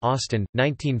Reconstruction Austin,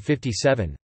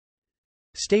 1957.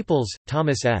 Staples,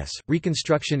 Thomas S.,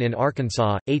 Reconstruction in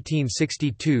Arkansas,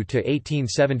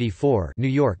 1862–1874 New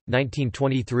York,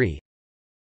 1923.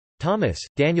 Thomas,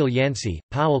 Daniel Yancey,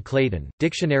 Powell Clayton,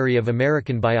 Dictionary of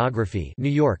American Biography New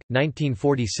York,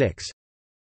 1946.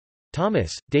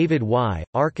 Thomas, David Y.,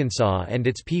 Arkansas and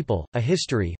Its People, A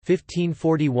History,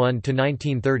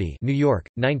 1541–1930 New York,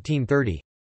 1930.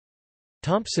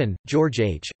 Thompson, George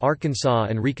H., Arkansas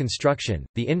and Reconstruction,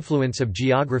 The Influence of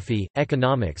Geography,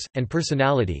 Economics, and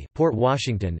Personality Port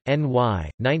Washington, N.Y.,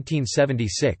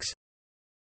 1976.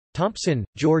 Thompson,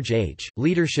 George H.,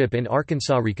 Leadership in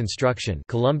Arkansas Reconstruction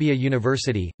Columbia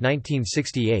University,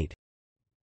 1968.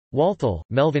 Walthall,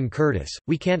 Melvin Curtis,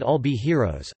 We Can't All Be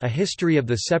Heroes, A History of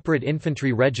the Separate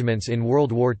Infantry Regiments in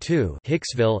World War II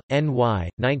Hicksville,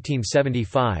 N.Y.,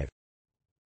 1975.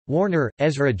 Warner,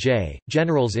 Ezra J.,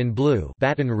 Generals in Blue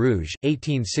Baton Rouge,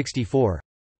 1864.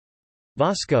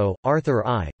 Bosco, Arthur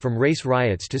I., From Race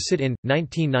Riots to Sit-In,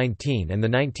 1919 and the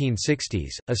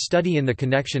 1960s, A Study in the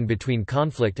Connection Between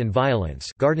Conflict and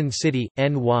Violence Garden City,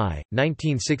 N.Y.,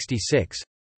 1966.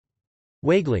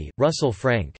 Wegley, Russell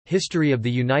Frank, History of the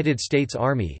United States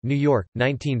Army New York,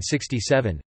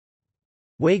 1967.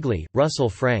 Wegley, Russell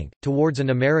Frank, Towards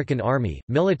an American Army,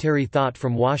 Military Thought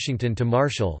from Washington to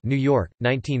Marshall New York,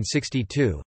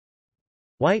 1962.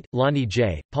 White, Lonnie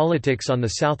J., Politics on the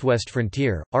Southwest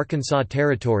Frontier, Arkansas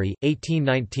Territory,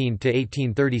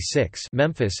 1819–1836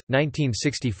 Memphis,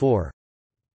 1964.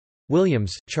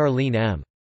 Williams, Charlene M.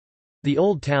 The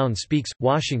Old Town Speaks,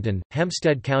 Washington,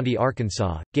 Hempstead County,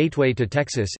 Arkansas, Gateway to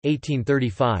Texas,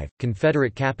 1835,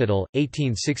 Confederate Capital,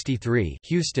 1863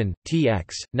 Houston,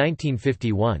 TX,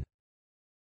 1951.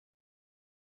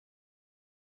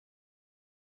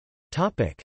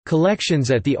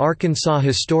 Collections at the Arkansas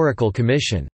Historical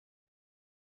Commission.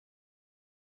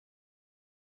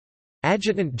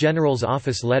 Adjutant General's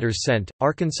Office Letters Sent,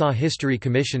 Arkansas History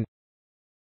Commission.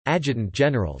 Adjutant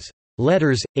General's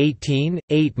Letters, 18,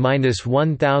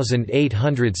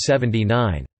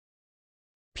 8–1879.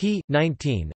 p.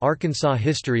 19, Arkansas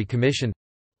History Commission.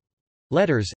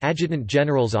 Letters, Adjutant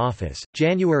General's Office,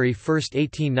 January 1,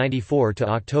 1894 to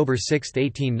October 6,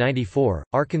 1894,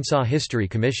 Arkansas History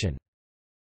Commission.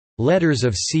 Letters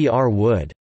of C. R.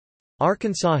 Wood,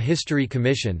 Arkansas History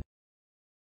Commission.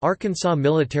 Arkansas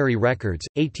Military Records,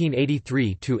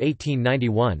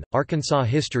 1883–1891, Arkansas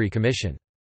History Commission.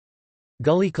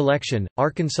 Gully Collection,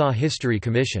 Arkansas History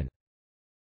Commission.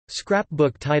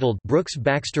 Scrapbook titled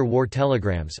Brooks-Baxter War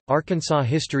Telegrams, Arkansas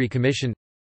History Commission.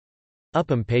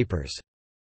 Upham Papers.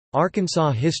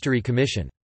 Arkansas History Commission.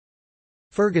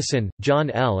 Ferguson, John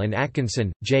L. and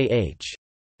Atkinson, J. H.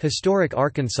 Historic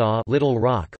Arkansas Little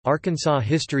Rock, Arkansas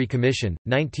History Commission,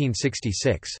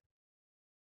 1966.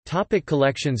 Topic: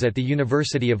 collections at the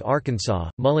University of Arkansas,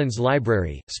 Mullins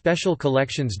Library, Special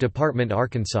Collections Department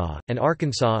Arkansas, and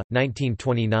Arkansas,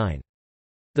 1929.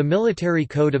 The Military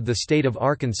Code of the State of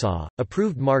Arkansas,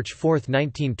 approved March 4,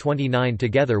 1929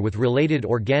 together with related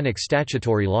organic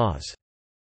statutory laws.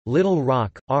 Little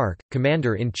Rock, Ark,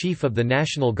 Commander-in-Chief of the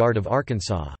National Guard of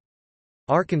Arkansas.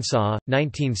 Arkansas,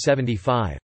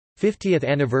 1975. 50th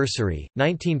Anniversary,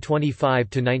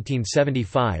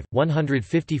 1925–1975,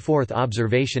 154th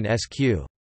Observation SQ.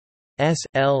 S.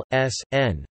 L. S.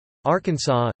 N.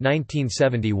 Arkansas,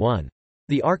 1971.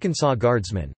 The Arkansas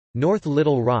Guardsman. North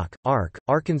Little Rock, Ark,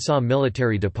 Arkansas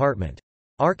Military Department.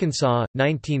 Arkansas,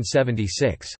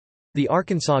 1976. The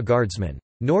Arkansas Guardsman.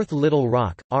 North Little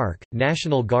Rock, Ark,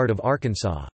 National Guard of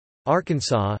Arkansas.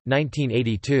 Arkansas,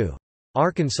 1982.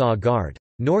 Arkansas Guard.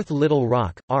 North Little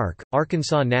Rock, Ark,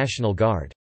 Arkansas National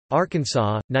Guard.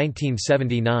 Arkansas,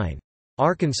 1979.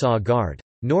 Arkansas Guard.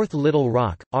 North Little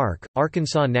Rock, Ark,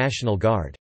 Arkansas National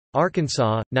Guard.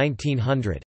 Arkansas,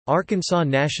 1900. Arkansas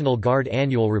National Guard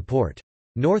Annual Report.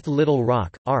 North Little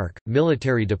Rock, Ark,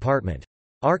 Military Department.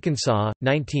 Arkansas,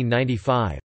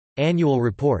 1995. Annual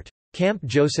Report. Camp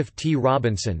Joseph T.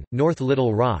 Robinson, North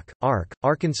Little Rock, Ark,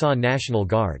 Arkansas National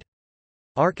Guard.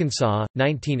 Arkansas,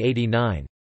 1989.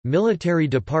 Military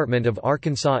Department of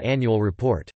Arkansas Annual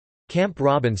Report. Camp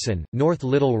Robinson, North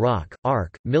Little Rock,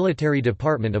 Ark, Military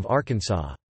Department of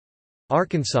Arkansas.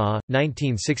 Arkansas,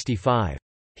 1965.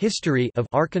 History of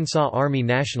Arkansas Army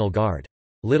National Guard.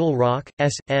 Little Rock,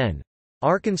 S.N.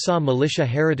 Arkansas Militia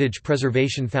Heritage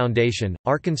Preservation Foundation,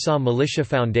 Arkansas Militia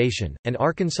Foundation, and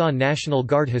Arkansas National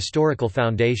Guard Historical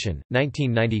Foundation,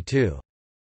 1992.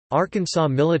 Arkansas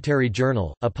Military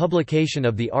Journal, a publication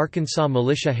of the Arkansas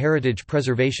Militia Heritage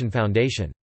Preservation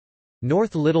Foundation.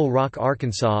 North Little Rock,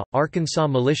 Arkansas, Arkansas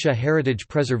Militia Heritage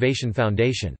Preservation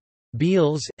Foundation.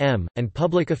 Beals, M., and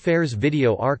Public Affairs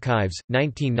Video Archives,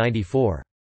 1994.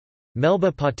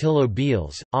 Melba Patillo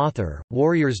Beals, author,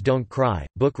 Warriors Don't Cry,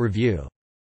 Book Review.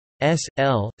 S.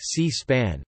 L.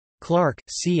 C-SPAN. Clark,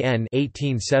 C. N.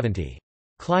 1870.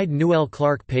 Clyde Newell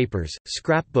Clark Papers,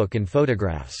 Scrapbook and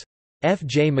Photographs. F.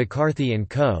 J. McCarthy &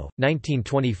 Co.,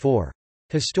 1924.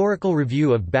 Historical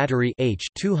Review of Battery H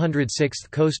 206th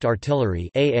Coast Artillery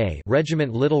AA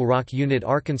Regiment Little Rock Unit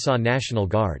Arkansas National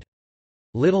Guard.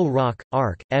 Little Rock,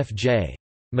 Ark, F. J.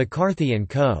 McCarthy &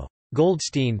 Co.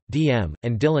 Goldstein, D. M.,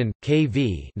 and Dillon, K.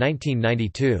 V.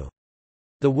 1992.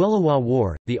 The Willowa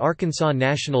War, the Arkansas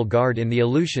National Guard in the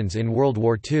Aleutians in World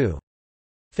War II.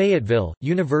 Fayetteville,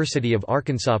 University of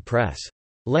Arkansas Press.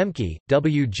 Lemke,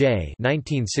 W. J.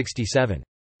 1967.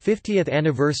 50th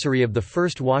anniversary of the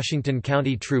 1st Washington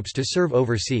County troops to serve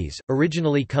overseas,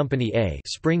 originally Company A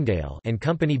Springdale and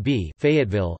Company B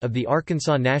Fayetteville of the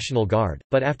Arkansas National Guard,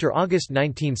 but after August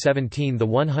 1917 the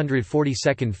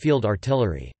 142nd Field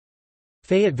Artillery.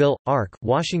 Fayetteville, Ark,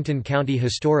 Washington County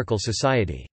Historical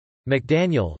Society.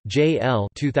 McDaniel, J. L.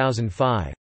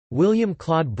 2005. William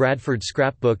Claude Bradford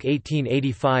Scrapbook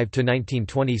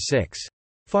 1885–1926.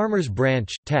 Farmers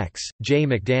Branch, Tex, J.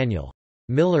 McDaniel.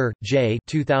 Miller, J.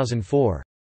 2004.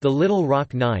 The Little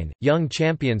Rock Nine, Young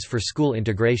Champions for School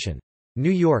Integration.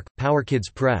 New York,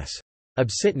 PowerKids Press.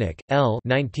 Obsitnik, L.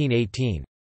 1918.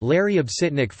 Larry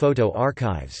Obsitnik Photo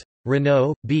Archives.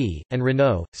 Renault, B., and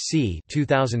Renault, C.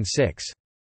 2006.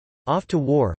 Off to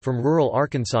War, From Rural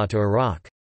Arkansas to Iraq.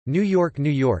 New York,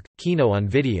 New York, Kino on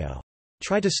Video.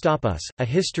 Try to Stop Us, A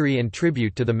History and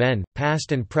Tribute to the Men,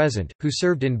 Past and Present, who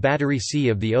served in Battery C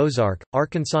of the Ozark,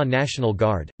 Arkansas National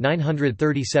Guard,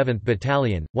 937th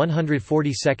Battalion,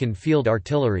 142nd Field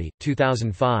Artillery,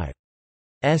 2005.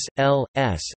 S. L.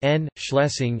 S. N.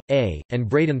 Schlesing, A., and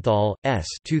Bradenthal, S.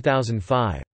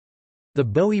 2005. The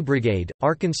Bowie Brigade,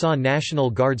 Arkansas National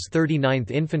Guard's 39th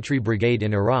Infantry Brigade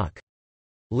in Iraq.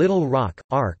 Little Rock,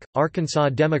 Ark, Arkansas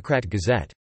Democrat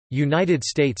Gazette. United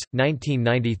States,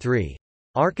 1993.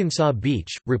 Arkansas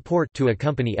Beach, Report to a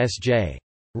Company S.J.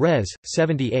 Res.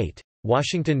 78.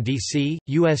 Washington, D.C.,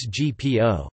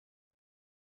 USGPO.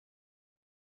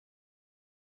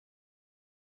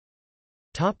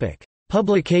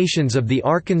 Publications of the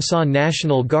Arkansas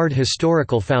National Guard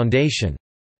Historical Foundation.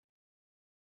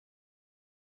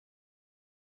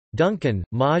 Duncan,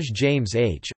 Maj. James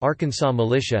H., Arkansas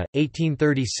Militia,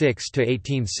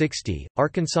 1836–1860,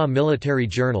 Arkansas Military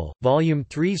Journal, Volume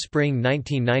 3 Spring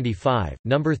 1995,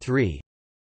 No. 3.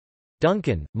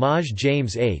 Duncan, Maj.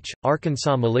 James H.,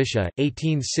 Arkansas Militia,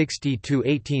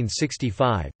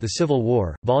 1860–1865, The Civil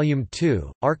War, Volume 2,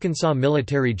 Arkansas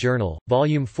Military Journal,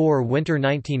 Volume 4 Winter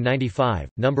 1995,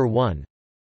 No. 1.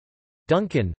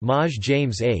 Duncan, Maj.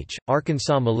 James H.,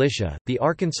 Arkansas Militia, The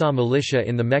Arkansas Militia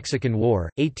in the Mexican War,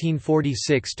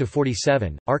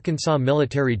 1846–47, Arkansas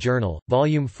Military Journal,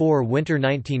 Volume 4 Winter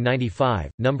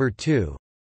 1995, No. 2.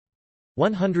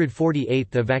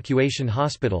 148th Evacuation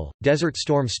Hospital, Desert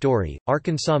Storm Story,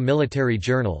 Arkansas Military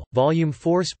Journal, Volume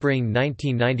 4 Spring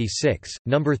 1996,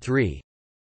 No. 3.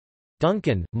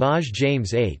 Duncan, Maj.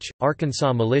 James H.,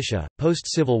 Arkansas Militia,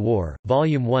 Post-Civil War,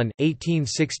 Volume 1,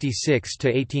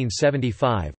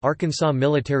 1866–1875, Arkansas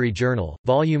Military Journal,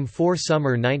 Volume 4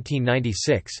 Summer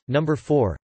 1996, No.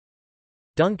 4.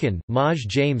 Duncan, Maj.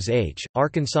 James H.,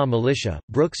 Arkansas Militia,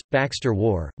 Brooks, Baxter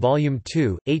War, Volume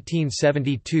 2,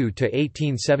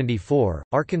 1872–1874,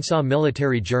 Arkansas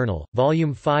Military Journal,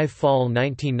 Volume 5 Fall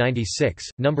 1996,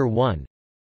 No. 1.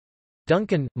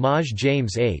 Duncan, Maj.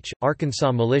 James H.,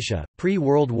 Arkansas Militia,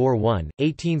 Pre-World War I,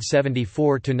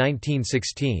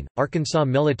 1874–1916, Arkansas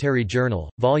Military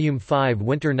Journal, Volume 5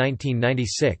 Winter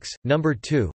 1996, No.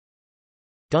 2.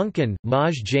 Duncan,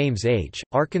 Maj. James H.,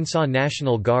 Arkansas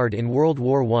National Guard in World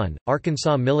War I,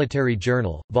 Arkansas Military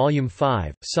Journal, Volume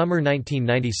 5, Summer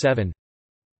 1997.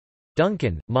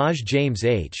 Duncan, Maj. James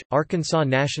H., Arkansas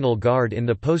National Guard in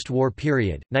the Post-War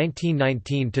Period,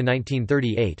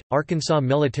 1919–1938, Arkansas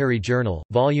Military Journal,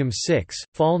 Volume 6,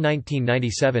 Fall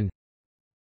 1997.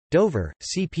 Dover,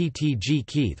 CPT.G.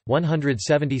 Keith,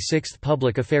 176th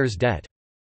Public Affairs Det.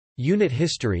 Unit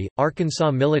History,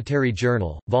 Arkansas Military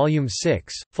Journal, Volume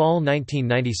 6, Fall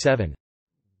 1997.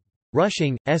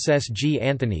 Rushing, S.S.G.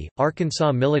 Anthony,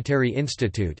 Arkansas Military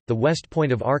Institute, The West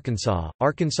Point of Arkansas,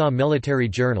 Arkansas Military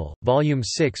Journal, Volume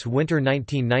 6 Winter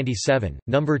 1997,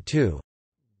 No. 2.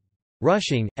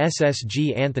 Rushing,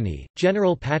 S.S.G. Anthony,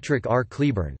 General Patrick R.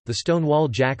 Cleburne, The Stonewall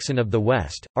Jackson of the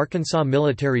West, Arkansas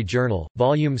Military Journal,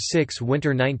 Volume 6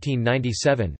 Winter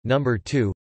 1997, No.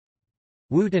 2.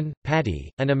 Wooten, Patty,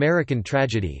 An American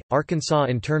Tragedy, Arkansas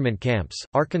Internment Camps,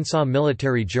 Arkansas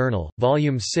Military Journal,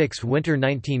 Volume 6 Winter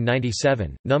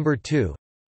 1997, No. 2.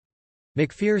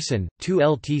 McPherson, 2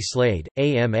 L. T. Slade,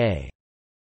 A.M.A.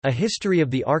 A History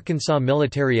of the Arkansas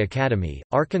Military Academy,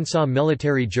 Arkansas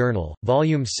Military Journal,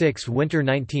 Volume 6 Winter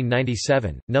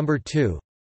 1997, No. 2.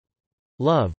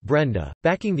 Love, Brenda,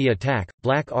 Backing the Attack,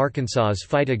 Black Arkansas's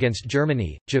Fight Against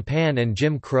Germany, Japan and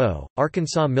Jim Crow,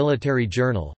 Arkansas Military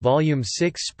Journal, Volume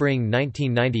 6 Spring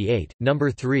 1998, No.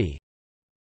 3.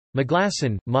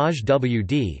 McGlasson, Maj. W.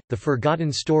 D., The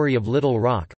Forgotten Story of Little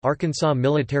Rock, Arkansas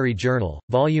Military Journal,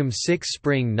 Volume 6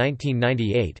 Spring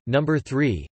 1998, No.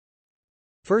 3.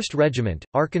 1st Regiment,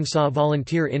 Arkansas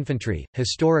Volunteer Infantry,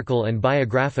 Historical and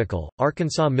Biographical,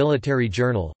 Arkansas Military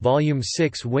Journal, Volume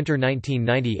 6 Winter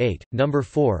 1998, No.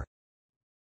 4.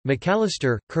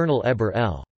 McAllister, Colonel Eber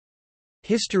L.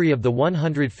 History of the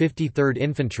 153rd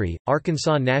Infantry,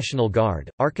 Arkansas National Guard,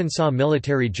 Arkansas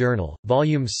Military Journal,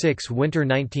 Volume 6 Winter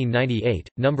 1998,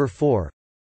 No. 4.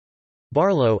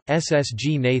 Barlow, S. S.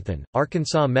 G. Nathan,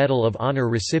 Arkansas Medal of Honor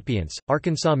Recipients,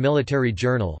 Arkansas Military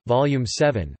Journal, Volume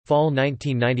 7, Fall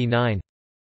 1999.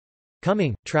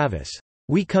 Cumming, Travis.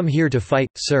 We Come Here to Fight,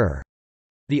 Sir.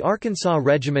 The Arkansas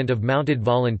Regiment of Mounted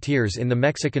Volunteers in the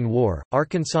Mexican War,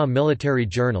 Arkansas Military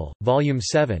Journal, Volume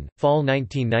 7, Fall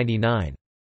 1999.